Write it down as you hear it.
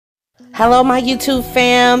Hello my YouTube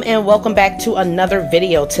fam, and welcome back to another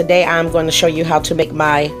video. Today I'm going to show you how to make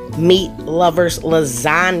my meat lovers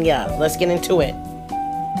lasagna. Let's get into it.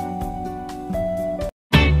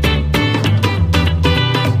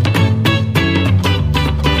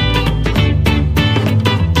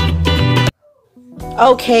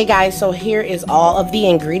 Okay guys, so here is all of the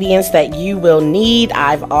ingredients that you will need.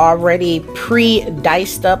 I've already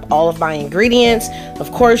pre-diced up all of my ingredients.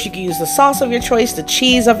 Of course, you can use the sauce of your choice, the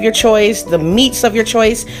cheese of your choice, the meats of your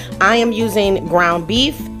choice. I am using ground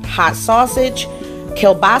beef, hot sausage,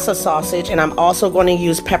 kielbasa sausage, and I'm also going to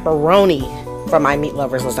use pepperoni for my meat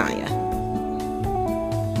lovers lasagna.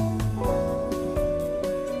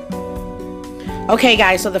 Okay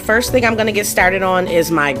guys, so the first thing I'm going to get started on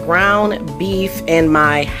is my ground beef and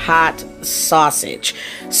my hot sausage.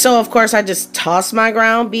 So of course I just toss my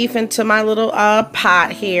ground beef into my little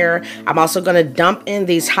pot here. I'm also going to dump in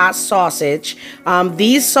these hot sausage.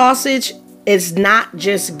 These sausage is not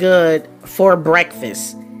just good for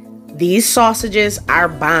breakfast. These sausages are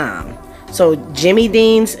bomb. So Jimmy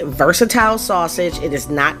Dean's versatile sausage, it is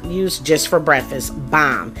not used just for breakfast.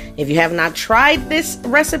 Bomb. If you have not tried this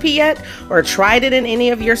recipe yet or tried it in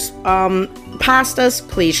any of your pastas,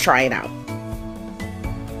 please try it out.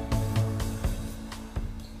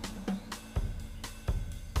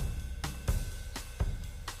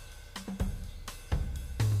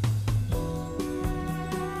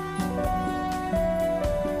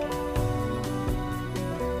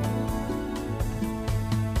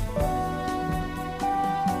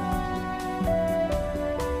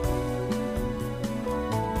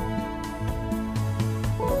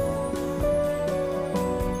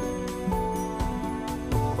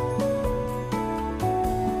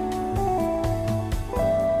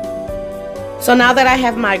 So now that I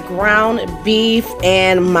have my ground beef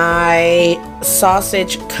and my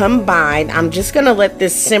sausage combined, I'm just going to let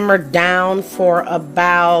this simmer down for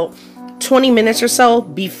about 20 minutes or so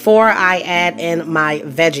before I add in my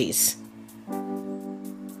veggies.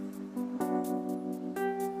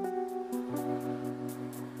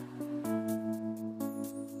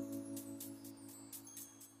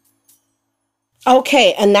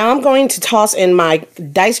 Okay, and now I'm going to toss in my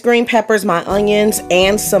diced green peppers, my onions,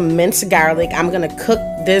 and some minced garlic. I'm going to cook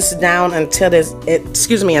this down until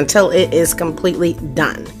until it is completely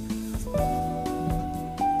done.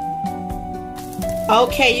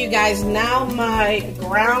 Okay, you guys, now my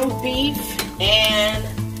ground beef and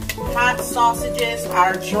hot sausages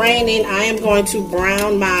are draining. I am going to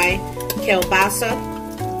brown my kielbasa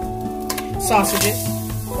sausages.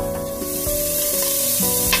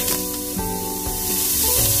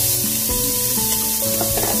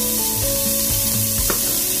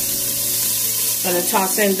 I'm going to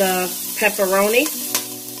toss in the pepperoni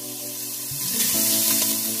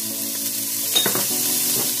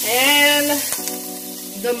and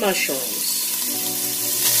the mushrooms.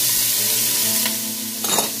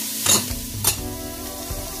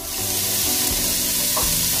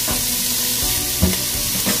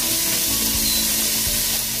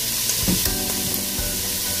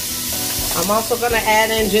 I'm also going to add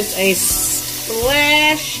in just a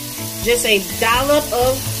splash, just a dollop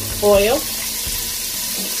of oil.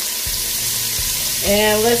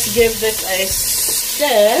 And let's give this a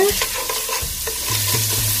stir.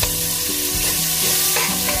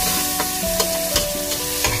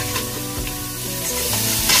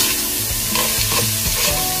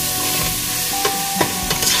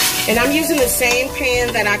 And I'm using the same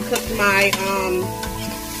pan that I cooked my,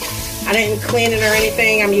 I didn't clean it or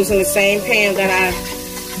anything. I'm using the same pan that I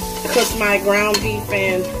cooked my ground beef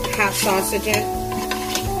and hot sausage in.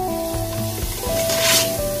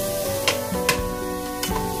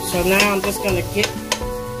 So now I'm just going to get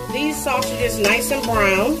these sausages nice and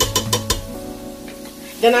brown.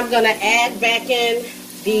 Then I'm going to add back in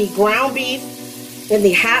the ground beef and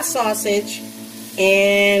the hot sausage.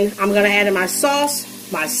 And I'm going to add in my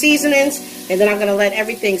sauce, my seasonings. And then I'm going to let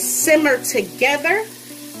everything simmer together.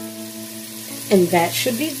 And that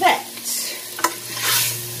should be that.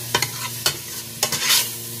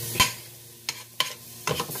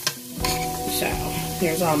 So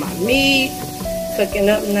here's all my meat. Cooking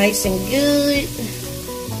up nice and good.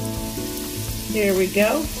 There we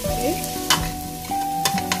go.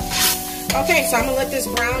 Okay, so I'm going to let this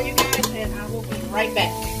brown, you guys, and I will be right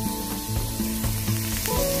back.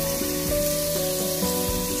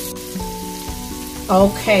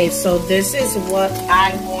 Okay, so this is what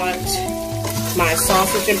I want my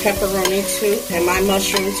sausage and pepperoni and my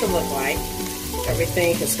mushroom to look like.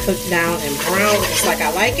 Everything is cooked down and brown just like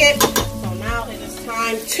I like it. So now it is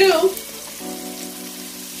time to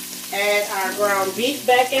add our ground beef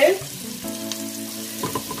back in.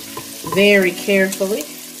 very carefully.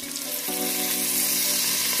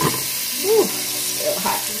 Ooh, still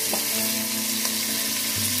hot.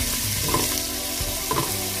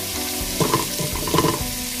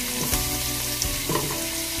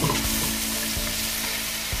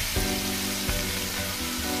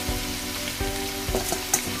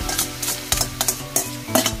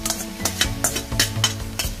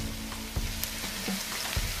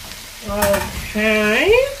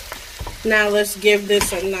 Okay, now let's give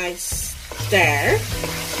this a nice stir.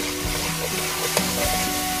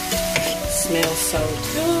 Smells so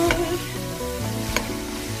good.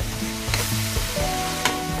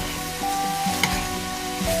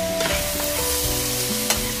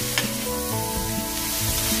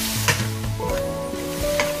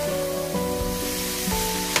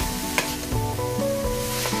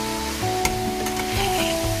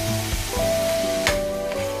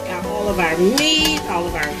 All of our meat, all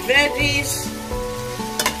of our veggies.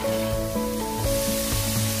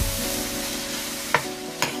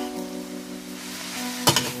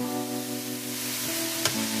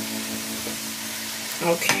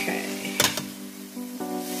 Okay.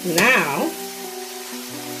 Now,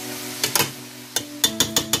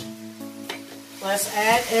 let's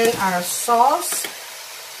add in our sauce.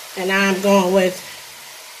 And I'm going with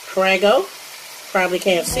Prego. Probably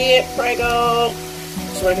can't see it. Prego.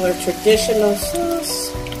 Regular traditional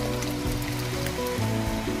sauce.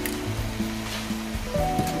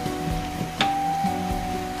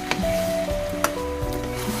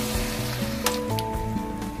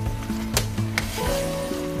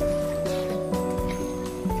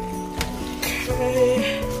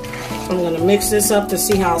 Okay. I'm going to mix this up to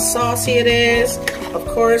see how saucy it is. Of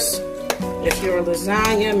course, if you're a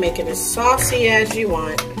lasagna, make it as saucy as you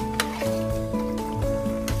want.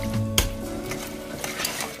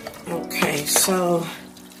 So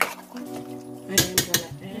I am going to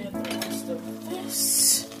add the rest of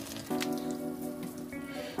this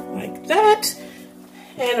like that.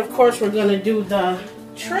 And of course we're going to do the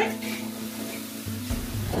trick.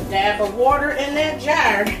 A dab of water in that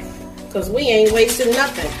jar because we ain't wasting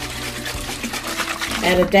nothing.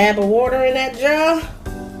 Add a dab of water in that jar.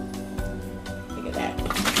 Look at that.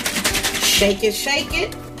 Shake it, shake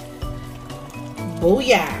it.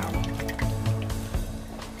 Booyah.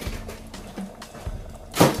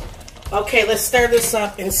 Okay, let's stir this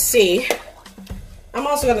up and see. I'm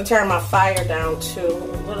also going to turn my fire down too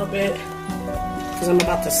a little bit because I'm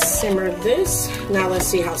about to simmer this. Now let's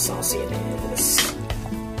see how saucy it is.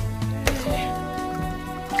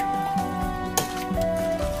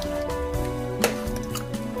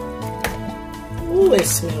 Ooh, it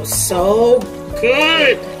smells so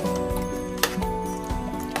good.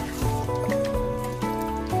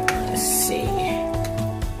 Let's see.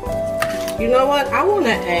 You know what? I want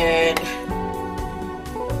to add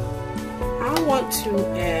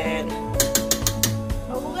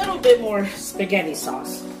a little bit more spaghetti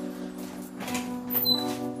sauce.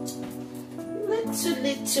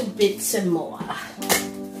 Little bits and more.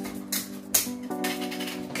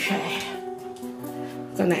 Okay.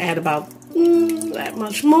 I'm gonna add about that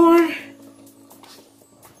much more.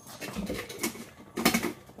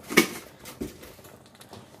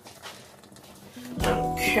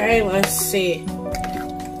 Okay, let's see.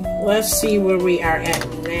 Let's see where we are at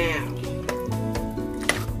now.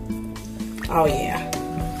 Oh yeah.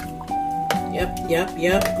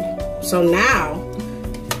 Yep. So now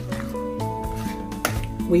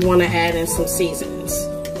we want to add in some seasonings.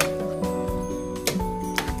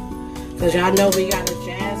 Because y'all know we got to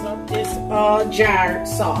jazz up this jarred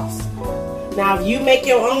sauce. Now if you make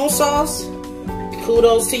your own sauce,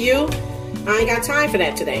 kudos to you. I ain't got time for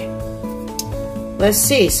that today. Let's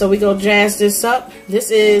see. So we go jazz this up.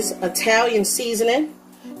 This is Italian seasoning.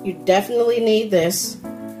 You definitely need this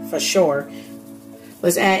for sure.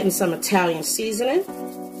 Let's add in some Italian seasoning.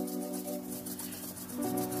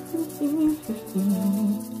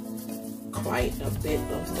 Quite a bit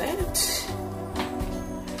of that.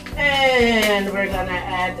 And we're gonna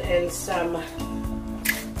add in some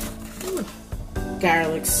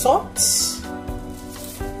garlic salt.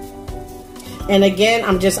 And again,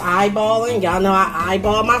 I'm just eyeballing. Y'all know I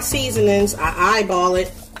eyeball my seasonings. I eyeball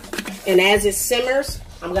it. And as it simmers,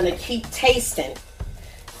 I'm gonna keep tasting.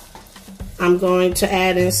 I'm going to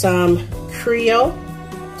add in some Creole,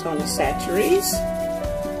 Tony Satcheries.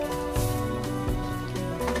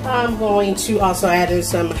 I'm going to also add in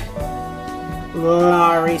some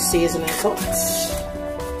Lari seasoning salts.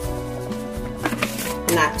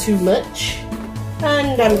 Not too much.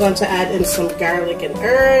 And I'm going to add in some garlic and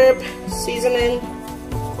herb seasoning.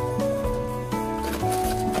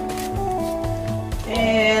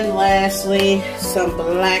 And lastly, some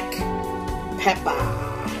black pepper.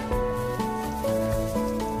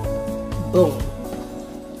 Boom.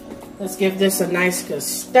 Let's give this a nice good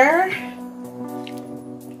stir.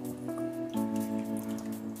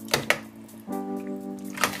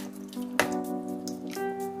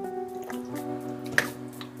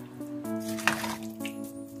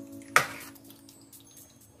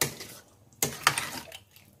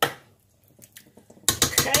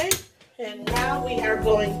 Okay, and now we are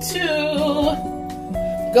going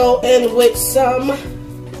to go in with some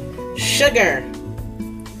sugar.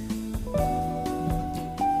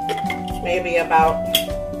 Maybe about,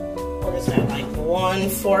 what is that, like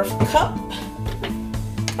 1/4 cup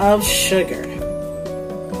of sugar.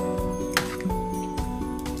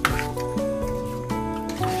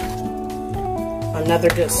 Another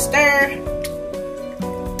good stir.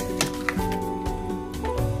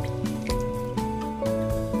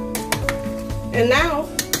 And now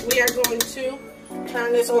we are going to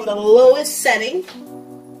turn this on the lowest setting.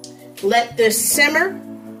 Let this simmer.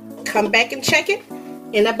 Come back and check it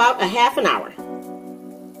in about a half an hour.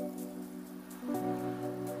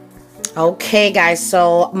 Okay guys,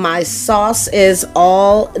 so my sauce is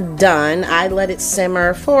all done. I let it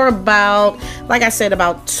simmer for about, like I said,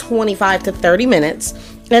 about 25 to 30 minutes.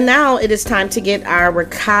 And now it is time to get our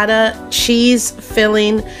ricotta cheese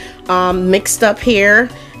filling mixed up here.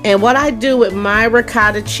 And what I do with my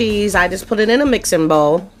ricotta cheese, I just put it in a mixing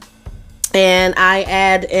bowl. And I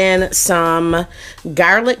add in some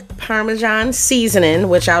garlic parmesan seasoning,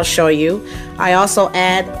 which I'll show you. I also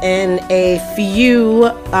add in a few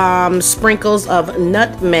sprinkles of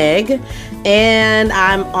nutmeg. And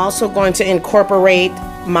I'm also going to incorporate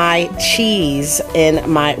my cheese in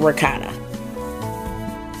my ricotta.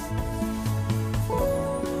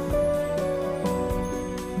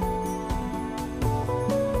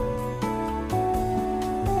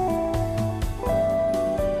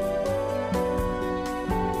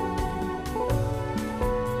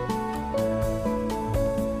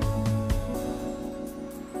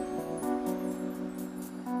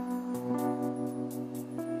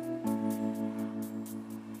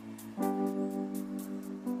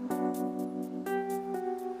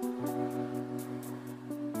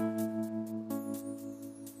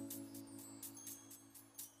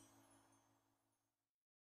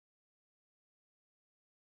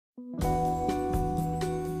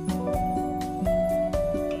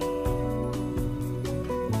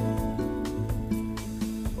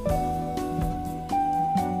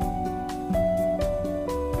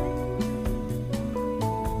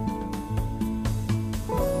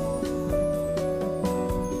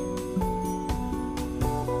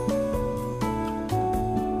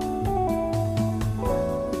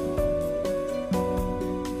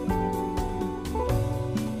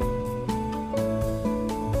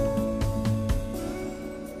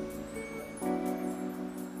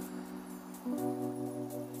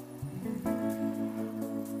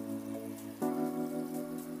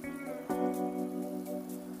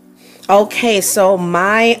 Okay, so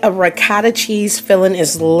my ricotta cheese filling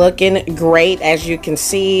is looking great. As you can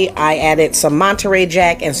see, I added some Monterey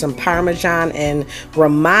Jack and some Parmesan and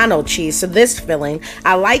Romano cheese to this filling.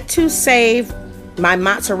 I like to save my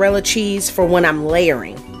mozzarella cheese for when I'm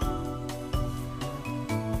layering.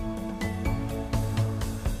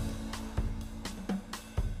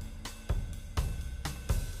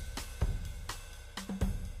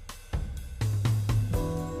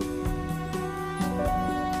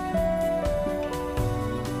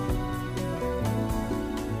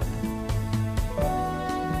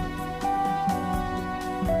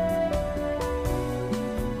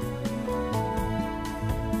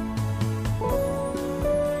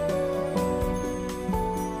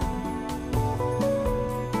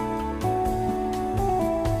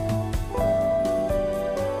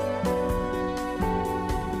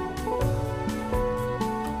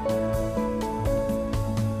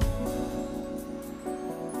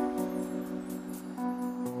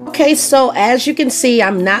 Okay, so as you can see,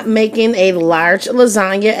 I'm not making a large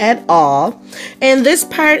lasagna at all. And this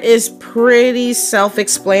part is pretty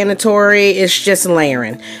self-explanatory. It's just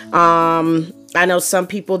layering. I know some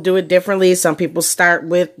people do it differently. Some people start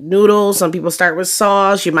with noodles. Some people start with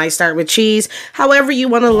sauce. You might start with cheese. However you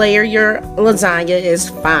want to layer your lasagna is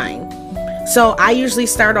fine. So I usually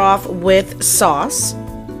start off with sauce.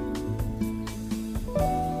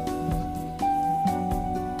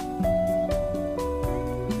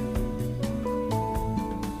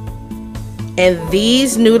 And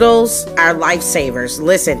these noodles are lifesavers.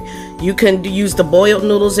 Listen, you can use the boiled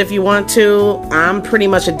noodles if you want to. I'm pretty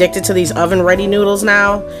much addicted to these oven-ready noodles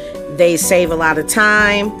now. They save a lot of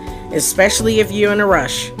time, especially if you're in a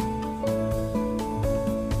rush.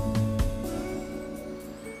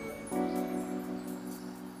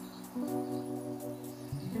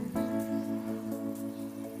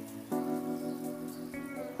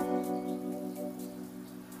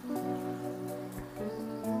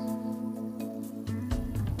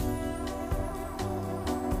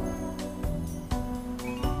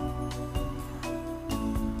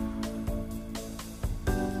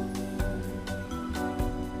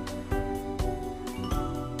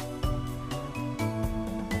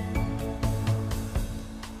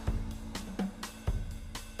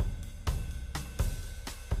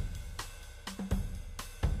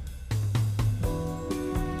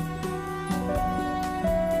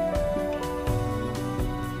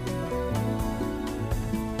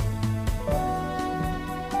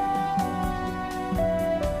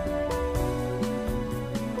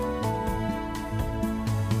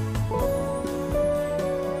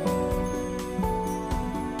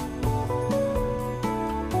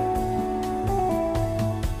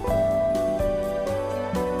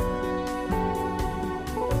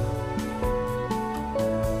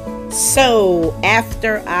 So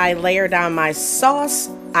after I layer down my sauce,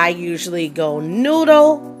 I usually go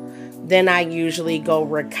noodle, then I usually go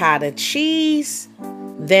ricotta cheese,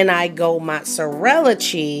 then I go mozzarella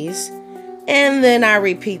cheese, and then I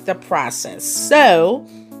repeat the process. So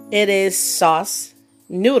it is sauce,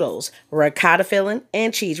 noodles, ricotta filling,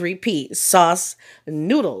 and cheese repeat. Sauce,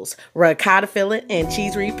 noodles, ricotta filling, and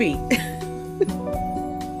cheese repeat.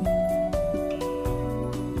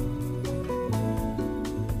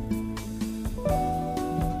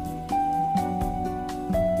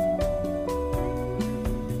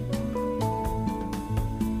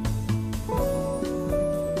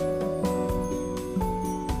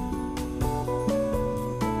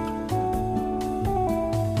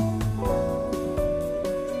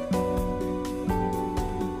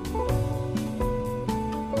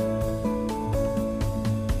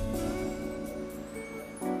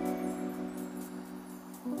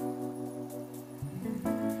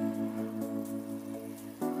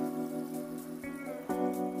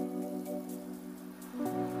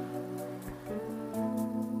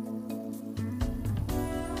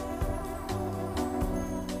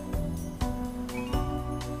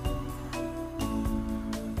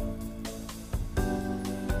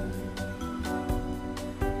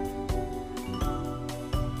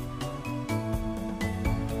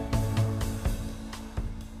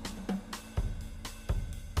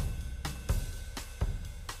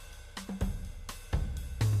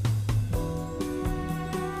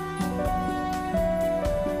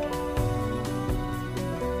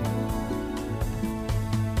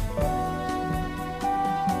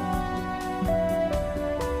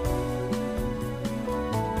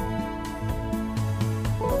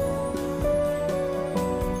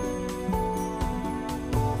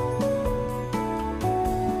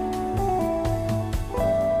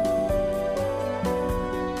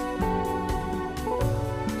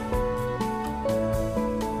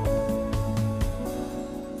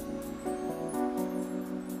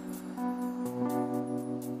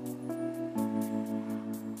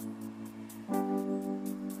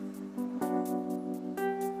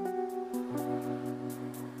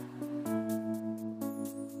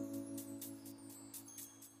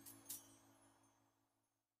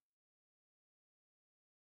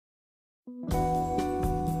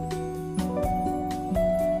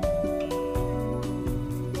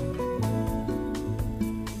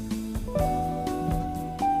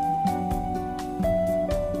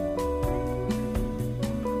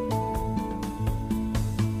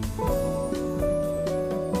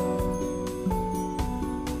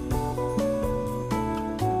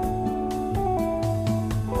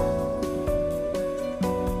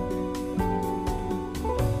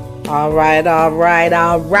 All right.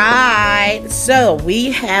 So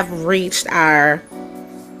we have reached our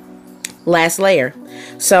last layer.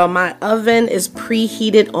 So my oven is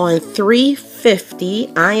preheated on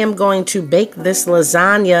 350. I am going to bake this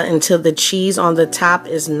lasagna until the cheese on the top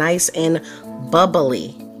is nice and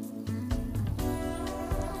bubbly.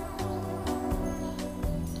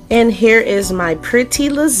 And here is my pretty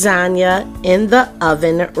lasagna in the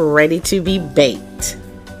oven, ready to be baked.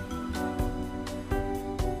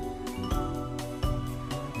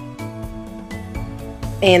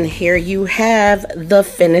 And here you have the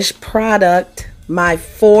finished product, my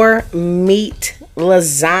 4-meat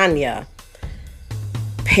lasagna.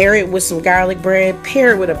 Pair it with some garlic bread,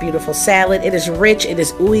 pair it with a beautiful salad. It is rich, it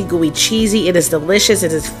is ooey gooey cheesy, it is delicious,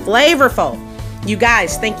 it is flavorful. You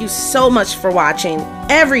guys, thank you so much for watching.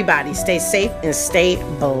 Everybody stay safe and stay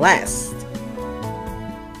blessed.